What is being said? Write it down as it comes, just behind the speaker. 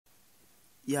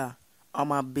Yeah, all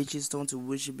my bitches turn to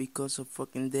wishes because of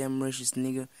fucking damn racist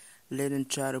nigga. Let them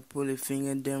try to pull a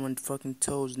finger down on fucking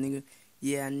toes, nigga.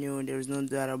 Yeah, I knew there's no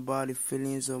doubt about the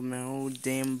feelings of my own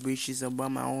damn bitches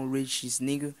about my own riches,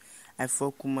 nigga. I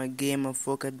fuck with my game, I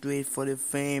do it for the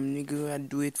fame, nigga. I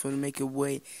do it for to make a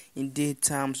way. In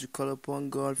daytimes, we call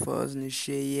upon God for us and the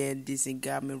shit. Yeah, this ain't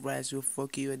got me right, so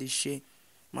fuck you at the shit.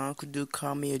 My uncle do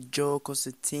call me a joke, cause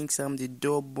he thinks I'm the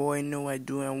dope boy. No, I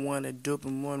do, I want a dope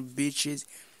and want bitches.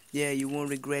 Yeah, you won't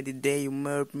regret the day you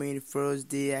murdered me the first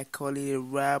day. I call it a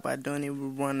rap, I don't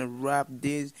even wanna rap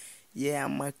this. Yeah, I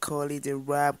might call it a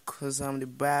rap, cause I'm the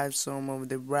bad some of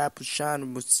the rap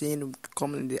shining, but seeing them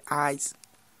coming in the eyes.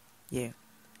 Yeah,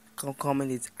 come in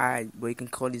his eyes, but you can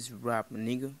call this rap,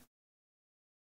 nigga.